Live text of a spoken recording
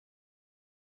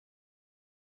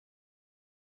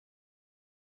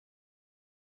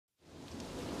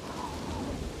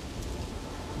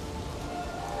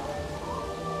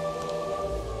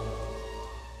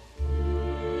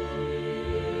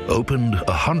opened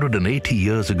 180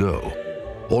 years ago,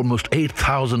 almost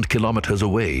 8,000 kilometers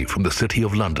away from the city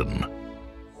of London.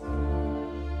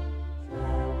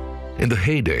 In the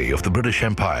heyday of the British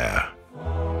Empire,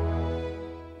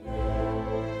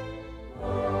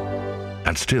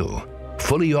 and still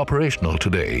fully operational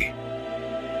today,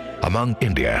 among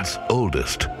India's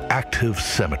oldest active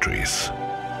cemeteries.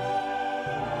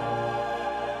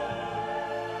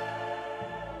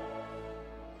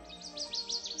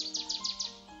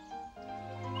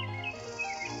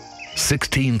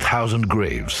 "16,000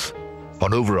 graves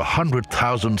on over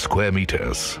 100,000 square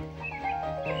meters.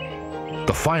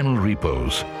 The final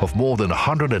repose of more than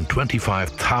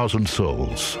 125,000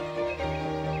 souls,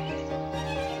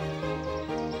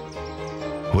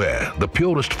 where the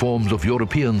purest forms of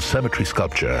European cemetery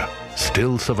sculpture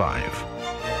still survive.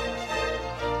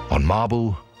 On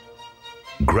marble,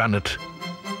 granite,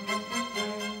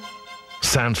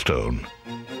 sandstone,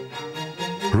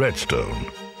 redstone.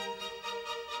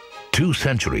 2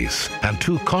 centuries and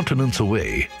 2 continents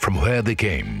away from where they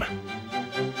came.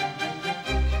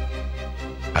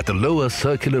 At the Lower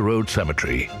Circular Road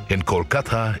Cemetery in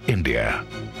Kolkata, India,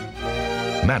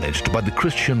 managed by the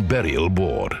Christian Burial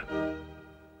Board.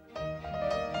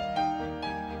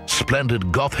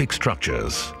 Splendid Gothic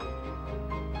structures,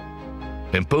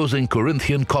 imposing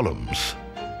Corinthian columns,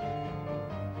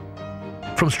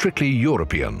 from strictly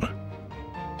European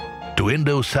to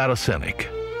Indo-Saracenic,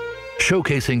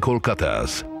 showcasing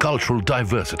Kolkata's cultural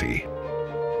diversity,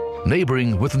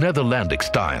 neighboring with Netherlandic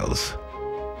styles.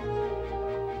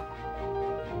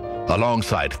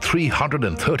 Alongside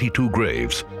 332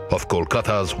 graves of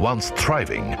Kolkata's once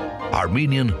thriving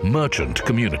Armenian merchant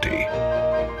community.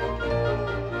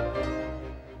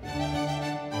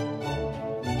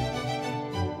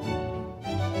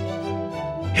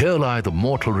 Here lie the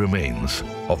mortal remains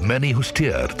of many who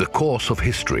steered the course of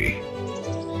history.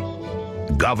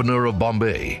 Governor of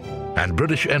Bombay and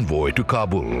British envoy to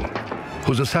Kabul,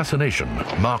 whose assassination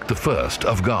marked the first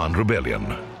Afghan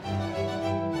rebellion.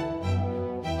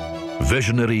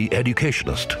 Visionary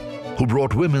educationist who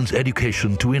brought women's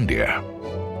education to India.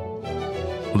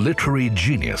 Literary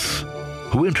genius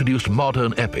who introduced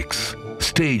modern epics,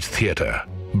 stage theatre,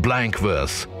 blank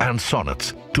verse and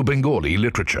sonnets to Bengali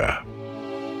literature.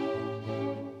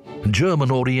 German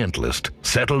Orientalist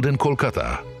settled in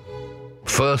Kolkata,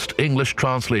 first English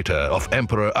translator of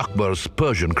Emperor Akbar's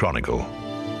Persian Chronicle.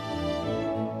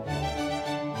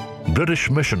 British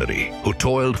missionary who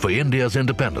toiled for India's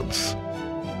independence.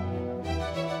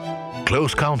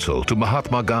 Close counsel to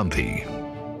Mahatma Gandhi.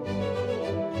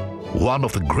 One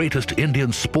of the greatest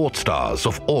Indian sports stars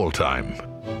of all time.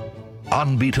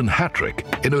 Unbeaten hat-trick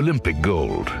in Olympic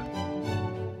gold.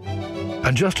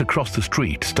 And just across the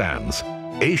street stands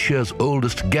Asia's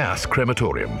oldest gas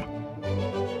crematorium.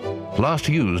 Last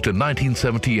used in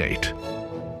 1978,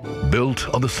 built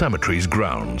on the cemetery's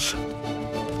grounds.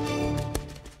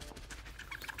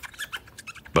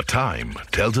 But time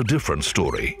tells a different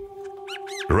story.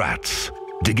 Rats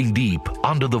digging deep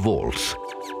under the vaults,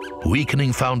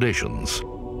 weakening foundations,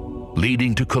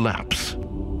 leading to collapse.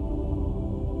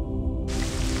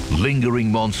 Lingering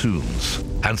monsoons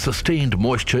and sustained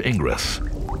moisture ingress,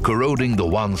 corroding the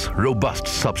once robust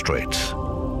substrates.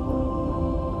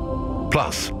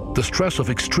 Plus, the stress of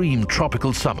extreme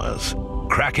tropical summers,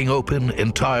 cracking open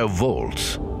entire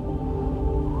vaults.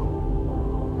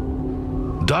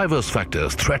 Diverse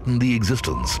factors threaten the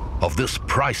existence of this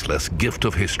priceless gift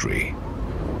of history,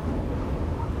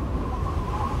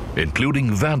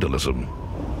 including vandalism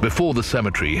before the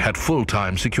cemetery had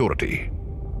full-time security.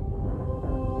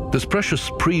 This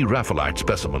precious pre-Raphaelite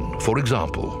specimen, for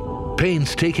example,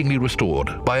 painstakingly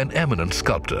restored by an eminent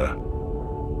sculptor.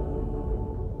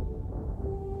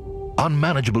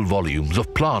 Unmanageable volumes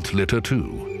of plant litter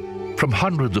too, from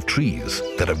hundreds of trees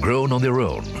that have grown on their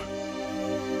own.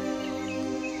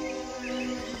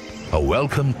 A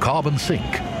welcome carbon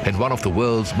sink in one of the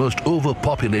world's most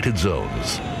overpopulated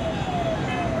zones,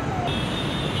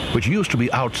 which used to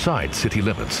be outside city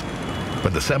limits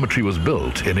when the cemetery was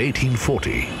built in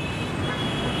 1840.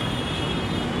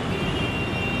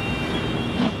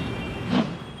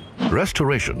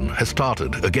 Restoration has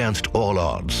started against all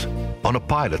odds, on a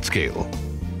pilot scale,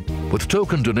 with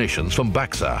token donations from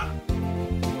Baxa,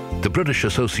 the British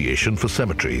Association for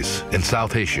Cemeteries in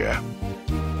South Asia.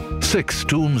 6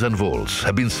 tombs and vaults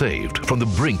have been saved from the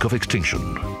brink of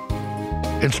extinction,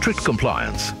 in strict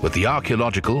compliance with the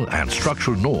archaeological and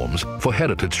structural norms for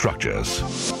heritage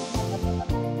structures,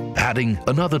 adding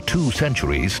another 2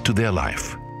 centuries to their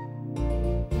life.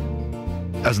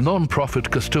 As non-profit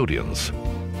custodians,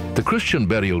 The Christian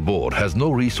Burial Board has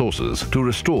no resources to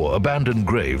restore abandoned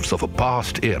graves of a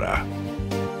past era.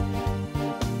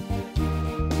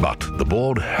 But the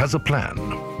board has a plan.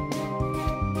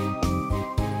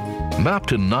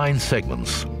 Mapped in 9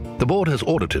 segments, the board has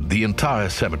audited the entire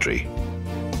cemetery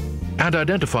and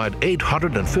identified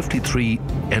 853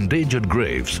 endangered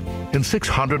graves in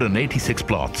 686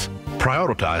 plots,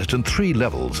 prioritized in 3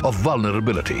 levels of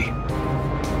vulnerability.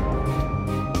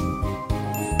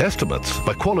 Estimates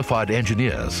by qualified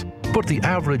engineers put the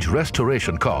average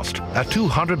restoration cost at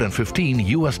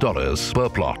 $215 per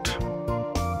plot.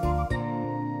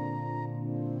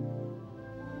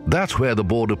 That's where the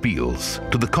board appeals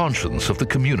to the conscience of the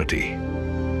community.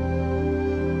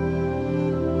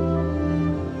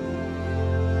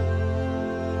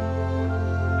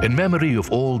 In memory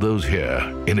of all those here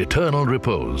in eternal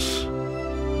repose.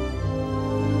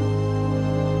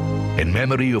 In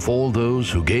memory of all those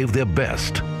who gave their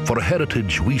best for a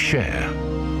heritage we share.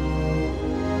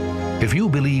 If you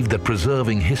believe that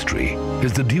preserving history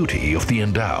is the duty of the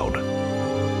endowed,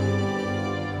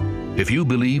 if you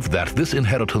believe that this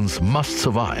inheritance must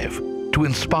survive to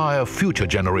inspire future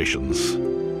generations,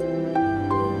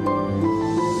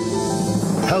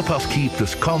 help us keep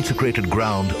this consecrated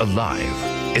ground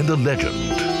alive in the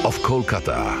legend of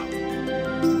Kolkata.